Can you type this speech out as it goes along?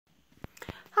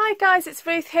Hi guys, it's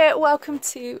Ruth here. Welcome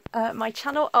to my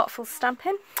channel, Artful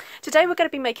Stampin'. Today we're going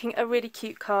to be making a really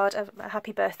cute card, a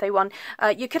happy birthday one.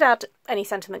 You could add any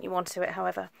sentiment you want to it,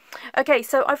 however. Okay,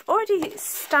 so I've already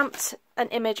stamped an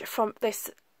image from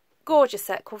this gorgeous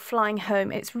set called Flying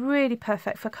Home. It's really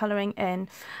perfect for colouring in,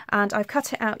 and I've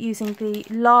cut it out using the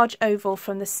large oval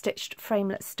from the Stitched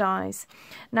Framelits dies.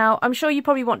 Now, I'm sure you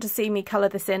probably want to see me colour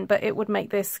this in, but it would make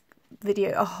this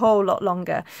video a whole lot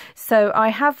longer, so I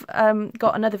have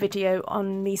got another video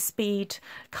on me speed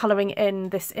colouring in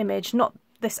this image, not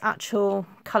this actual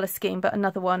colour scheme but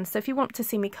another one, so if you want to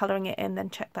see me colouring it in, then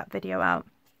check that video out.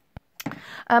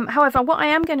 However, what I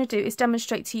am going to do is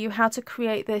demonstrate to you how to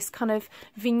create this kind of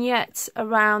vignette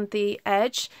around the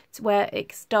edge where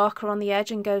it's darker on the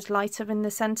edge and goes lighter in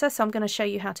the centre, so I'm going to show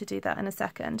you how to do that in a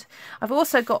second. I've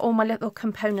also got all my little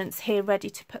components here ready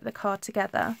to put the card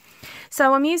together.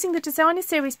 So I'm using the Designer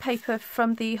Series paper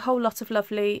from the Whole Lot of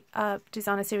Lovely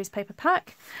Designer Series paper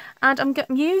pack, and I'm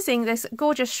using this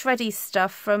gorgeous shreddy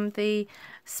stuff from the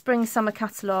Spring Summer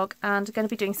catalogue, and going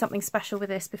to be doing something special with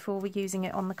this before we're using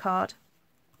it on the card.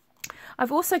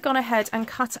 I've also gone ahead and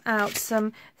cut out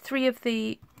three of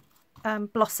the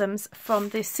blossoms from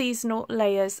the Seasonal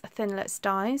Layers Thinlits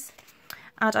dies,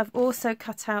 and I've also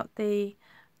cut out the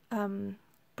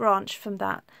branch from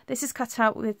that. This is cut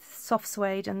out with soft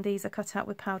suede and these are cut out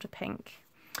with powder pink.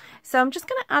 So I'm just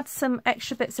going to add some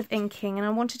extra bits of inking, and I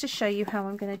wanted to show you how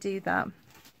I'm going to do that.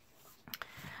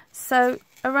 So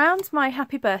around my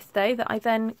happy birthday that I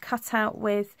then cut out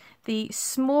with the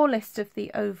smallest of the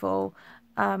oval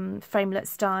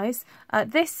framelits dies,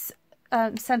 this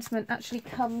sentiment actually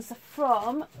comes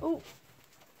from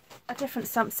a different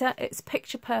stamp set. It's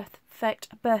Picture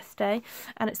Perfect Birthday,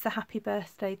 and it's the happy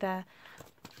birthday there.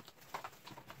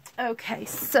 Okay,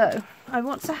 so I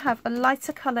want to have a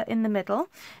lighter colour in the middle,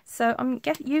 so I'm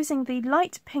using the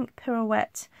light pink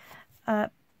pirouette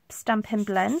Stampin'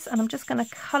 blends, and I'm just going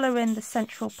to colour in the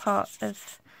central part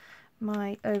of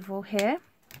my oval here.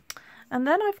 And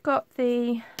then I've got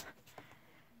the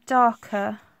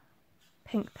darker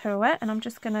pink pirouette, and I'm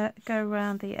just going to go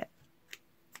around the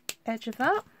edge of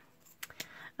that.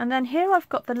 And then here I've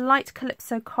got the light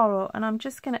Calypso Coral, and I'm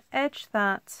just going to edge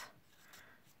that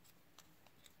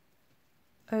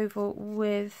oval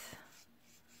with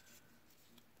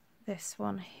this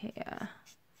one here.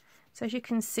 So as you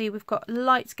can see, we've got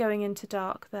light going into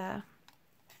dark there.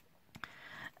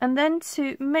 And then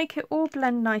to make it all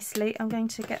blend nicely, I'm going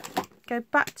to go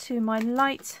back to my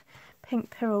light pink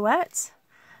pirouette,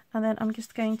 and then I'm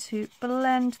just going to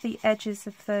blend the edges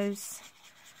of those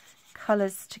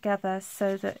colours together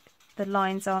so that the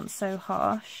lines aren't so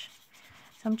harsh.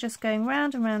 So I'm just going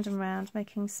round and round and round,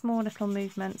 making small little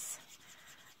movements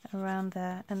around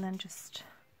there, and then just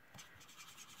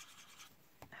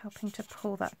helping to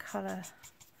pull that colour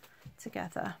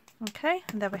together. Okay,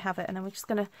 and there we have it, and then we're just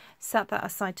going to set that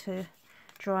aside to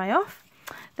dry off.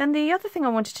 Then the other thing I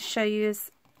wanted to show you is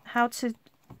how to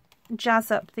jazz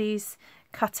up these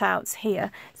cutouts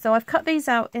here. So I've cut these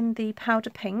out in the powder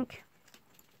pink,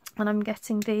 and I'm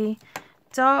getting the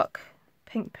dark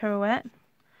pink pirouette,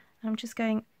 and I'm just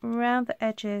going around the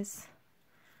edges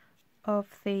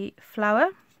of the flower.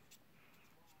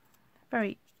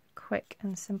 Very quick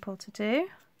and simple to do.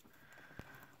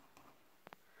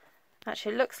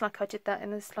 Actually, it looks like I did that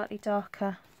in a slightly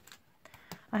darker.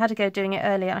 I had to go doing it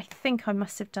earlier. I think I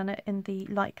must have done it in the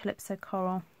light Calypso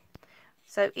Coral.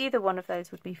 So either one of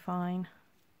those would be fine.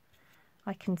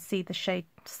 I can see the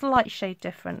slight shade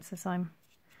difference as I'm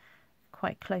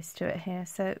quite close to it here.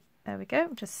 So there we go,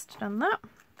 just done that.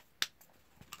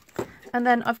 And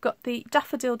then I've got the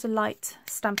Daffodil Delight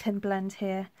Stampin' blend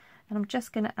here, and I'm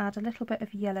just going to add a little bit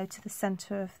of yellow to the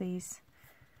centre of these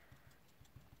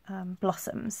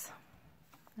blossoms.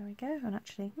 There we go, and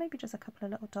actually maybe just a couple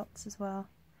of little dots as well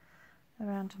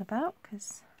around and about,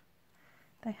 because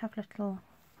they have little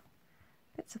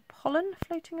bits of pollen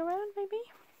floating around maybe.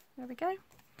 There we go.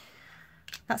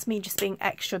 That's me just being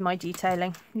extra in my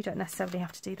detailing. You don't necessarily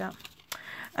have to do that.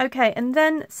 Okay, and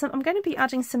then I'm going to be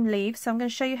adding some leaves, so I'm going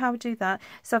to show you how to do that.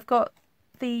 So I've got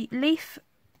the leaf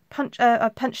punched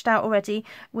out already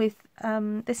with,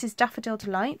 this is Daffodil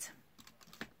Delight.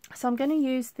 So I'm going to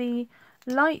use the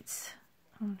light,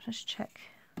 just check,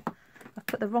 I've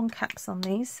put the wrong caps on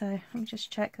these, so let me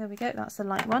just check, there we go, that's the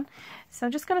light one. So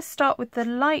I'm just going to start with the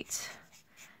light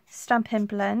Stampin'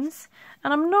 blends,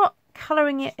 and I'm not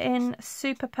colouring it in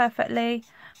super perfectly.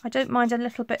 I don't mind a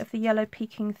little bit of the yellow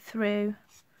peeking through,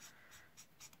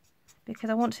 because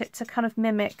I want it to kind of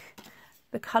mimic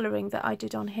the colouring that I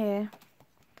did on here.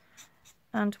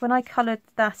 And when I coloured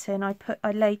that in, I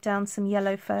laid down some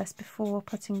yellow first before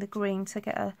putting the green to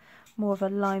get a more of a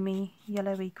limey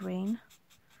yellowy green.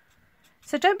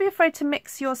 So don't be afraid to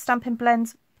mix your Stampin'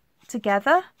 blends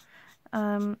together.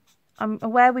 I'm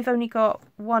aware we've only got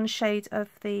one shade of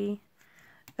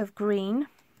green,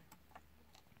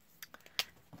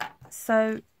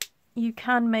 so you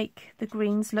can make the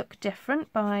greens look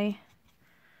different by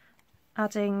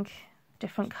adding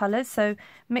different colours. So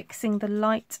mixing the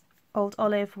light old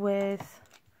olive with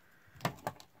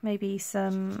maybe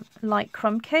some light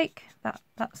crumb cake, that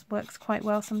works quite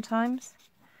well sometimes.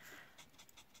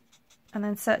 And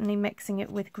then certainly mixing it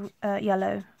with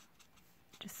yellow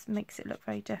just makes it look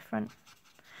very different.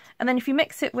 And then if you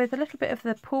mix it with a little bit of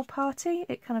the pool party,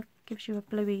 it kind of gives you a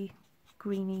bluey,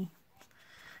 greeny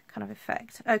kind of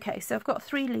effect. Okay, so I've got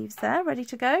 3 leaves there ready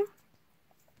to go.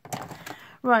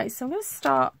 Right, so I'm going to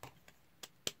start.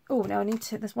 Oh no,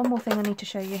 there's one more thing I need to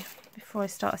show you before I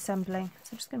start assembling. So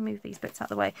I'm just going to move these bits out of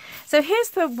the way. So here's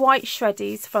the white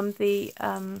shreddies from the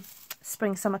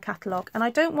Spring Summer catalogue, and I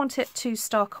don't want it too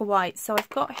stark a white, so I've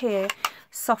got here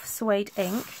soft suede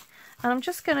ink, and I'm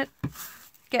just going to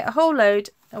get a whole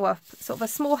load, well, sort of a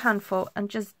small handful, and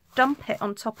just dump it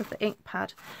on top of the ink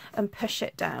pad and push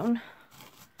it down,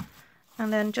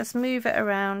 and then just move it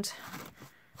around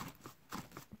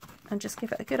and just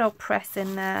give it a good old press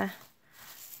in there.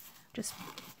 Just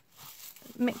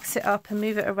mix it up and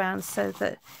move it around so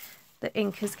that the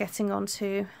ink is getting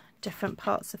onto different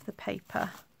parts of the paper.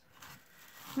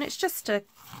 And it's just to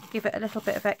give it a little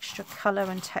bit of extra colour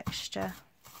and texture.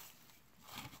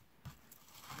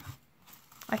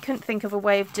 I couldn't think of a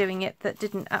way of doing it that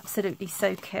didn't absolutely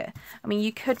soak it. I mean,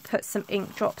 you could put some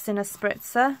ink drops in a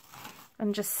spritzer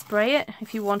and just spray it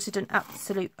if you wanted an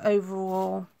absolute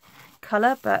overall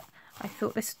colour, but I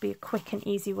thought this would be a quick and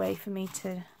easy way for me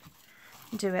to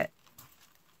do it,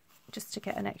 just to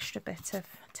get an extra bit of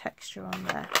texture on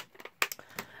there.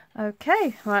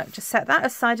 Okay, right, just set that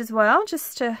aside as well,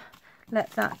 just to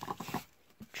let that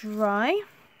dry.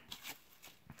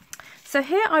 So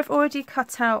here I've already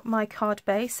cut out my card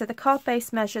base. So the card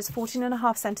base measures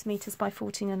 14.5 centimetres by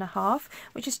 14.5,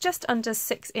 which is just under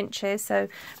 6 inches. So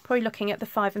probably looking at the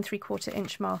 5 3/4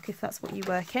 inch mark if that's what you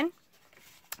work in.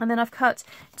 And then I've cut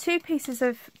 2 pieces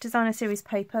of designer series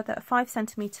paper that are 5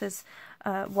 centimetres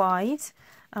wide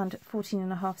and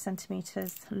 14.5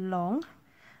 centimetres long.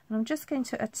 And I'm just going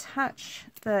to attach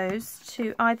those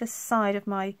to either side of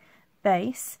my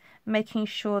base, making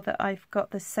sure that I've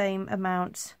got the same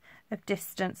amount of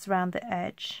distance around the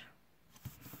edge.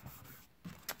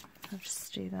 I'll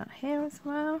just do that here as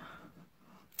well.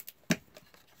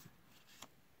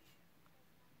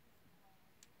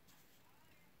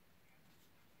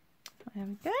 There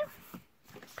we go.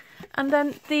 And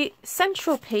then the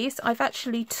central piece, I've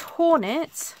actually torn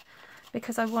it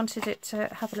because I wanted it to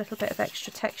have a little bit of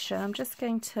extra texture. I'm just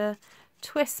going to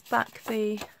twist back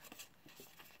the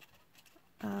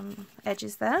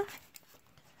edges there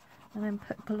and then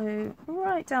put glue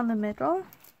right down the middle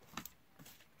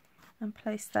and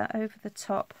place that over the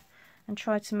top and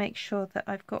try to make sure that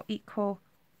I've got equal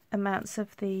amounts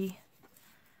of the...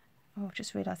 Oh, I've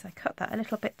just realised I cut that a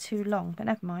little bit too long, but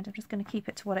never mind, I'm just going to keep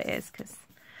it to what it is because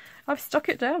I've stuck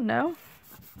it down now.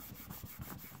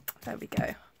 There we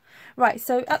go. Right,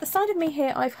 so at the side of me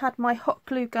here I've had my hot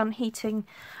glue gun heating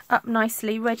up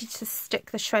nicely, ready to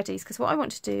stick the shreddies, because what I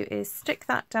want to do is stick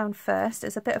that down first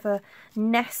as a bit of a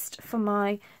nest for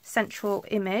my central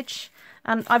image.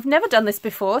 And I've never done this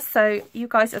before, so you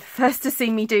guys are the first to see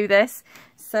me do this.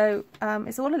 So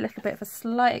it's all a little bit of a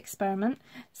slight experiment.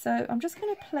 So I'm just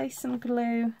going to place some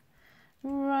glue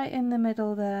right in the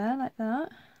middle there, like that.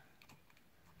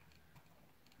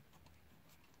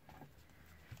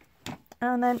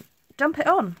 And then dump it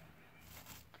on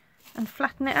and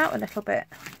flatten it out a little bit.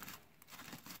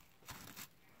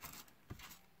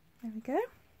 There we go.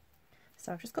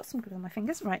 So I've just got some glue on my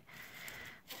fingers. Right,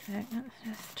 so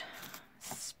let's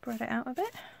just spread it out a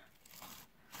bit.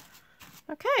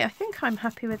 Okay, I think I'm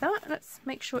happy with that. Let's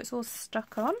make sure it's all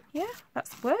stuck on. Yeah,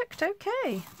 that's worked.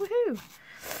 Okay, woohoo.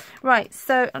 Right,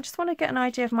 so I just want to get an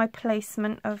idea of my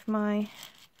placement of my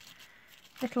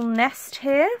little nest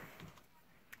here.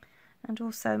 And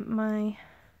also my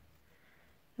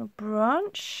little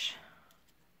branch.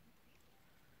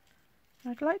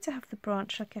 I'd like to have the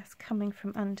branch, I guess, coming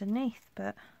from underneath,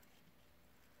 but...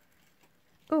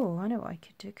 Oh, I know what I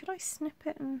could do. Could I snip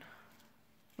it and...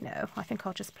 No, I think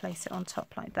I'll just place it on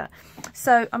top like that.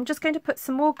 So I'm just going to put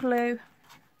some more glue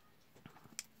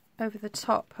over the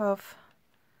top of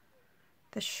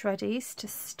the shreddies to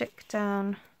stick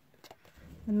down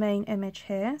the main image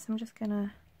here. So I'm just going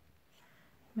to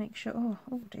make sure,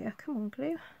 oh dear, come on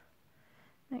glue.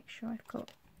 Make sure I've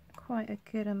got quite a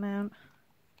good amount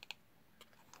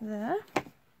there.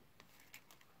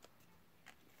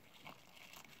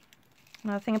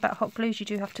 Now the thing about hot glue is you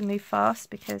do have to move fast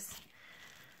because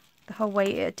the whole way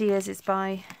it adheres is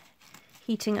by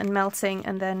heating and melting,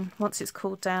 and then once it's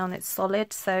cooled down it's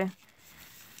solid. So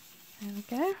there we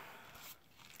go.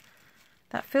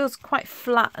 That feels quite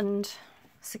flat and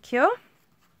secure.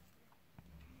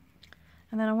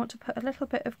 And then I want to put a little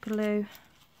bit of glue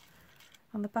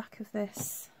on the back of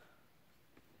this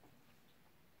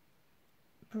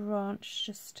branch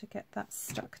just to get that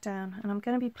stuck down. And I'm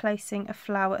going to be placing a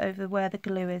flower over where the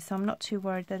glue is, so I'm not too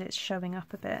worried that it's showing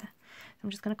up a bit. I'm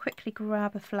just going to quickly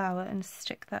grab a flower and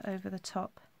stick that over the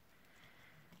top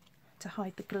to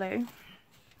hide the glue.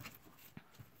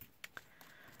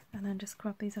 And then just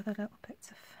grab these other little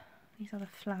bits of these other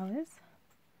flowers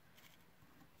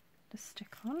to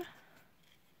stick on.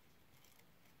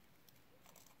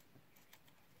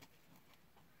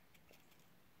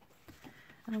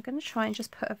 And I'm going to try and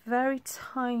just put a very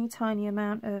tiny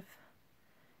amount of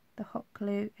the hot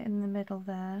glue in the middle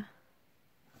there.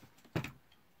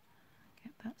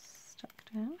 Get that stuck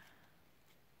down.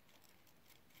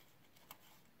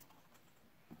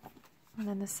 And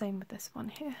then the same with this one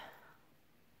here.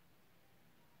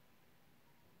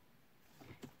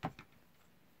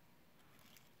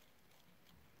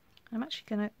 I'm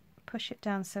actually going to push it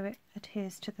down so it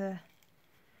adheres to the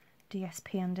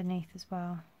DSP underneath as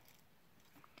well,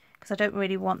 because I don't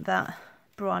really want that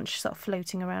branch sort of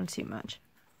floating around too much.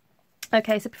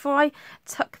 Okay, so before I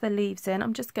tuck the leaves in,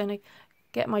 I'm just going to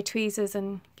get my tweezers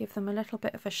and give them a little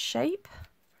bit of a shape.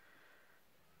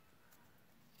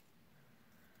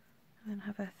 And then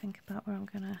have a think about where I'm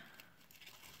going to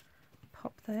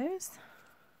pop those.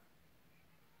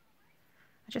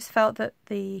 I just felt that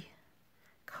the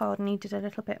card needed a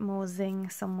little bit more zing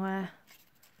somewhere,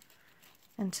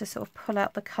 and to sort of pull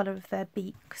out the colour of their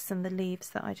beaks and the leaves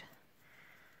that I'd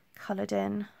coloured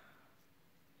in.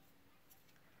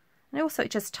 And also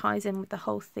it just ties in with the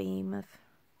whole theme of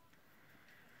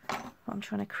what I'm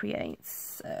trying to create.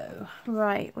 So,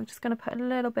 right, we're just going to put a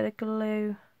little bit of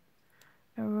glue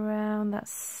around that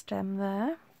stem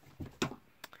there.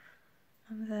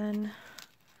 And then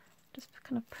just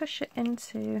kind of push it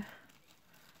into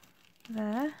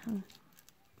there and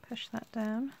push that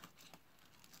down.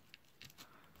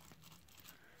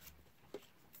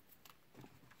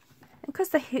 And because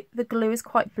the glue is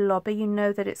quite blobby, you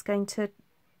know that it's going to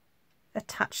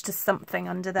attach to something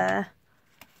under there.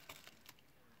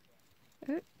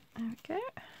 Ooh, there we go.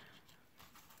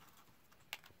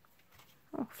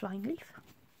 Oh, flying leaf.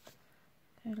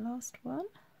 Okay, last one.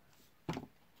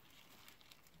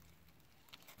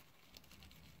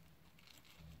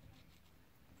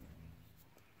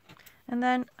 And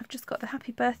then I've just got the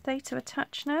happy birthday to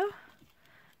attach now.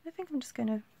 I think I'm just going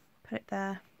to put it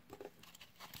there,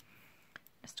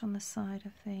 just on the side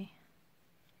of the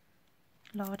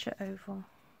larger oval.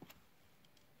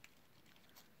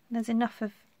 And there's enough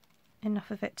of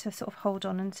it to sort of hold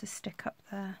on and to stick up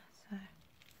there. So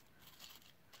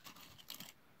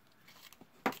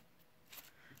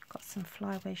got some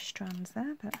flyaway strands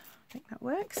there, but I think that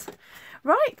works.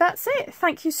 Right, that's it.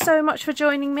 Thank you so much for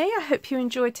joining me. I hope you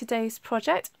enjoyed today's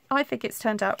project. I think it's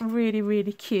turned out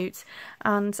really cute,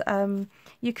 and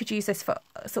you could use this for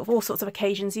sort of all sorts of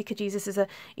occasions. You could use this as a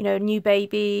new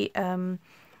baby,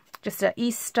 just an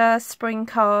Easter, spring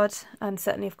card, and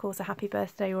certainly of course a happy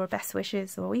birthday or a best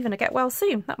wishes, or even a get well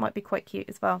soon. That might be quite cute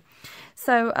as well.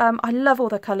 So I love all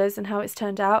the colours and how it's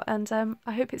turned out, and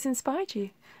I hope it's inspired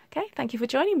you. Okay, thank you for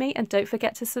joining me, and don't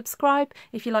forget to subscribe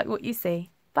if you like what you see.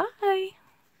 Bye!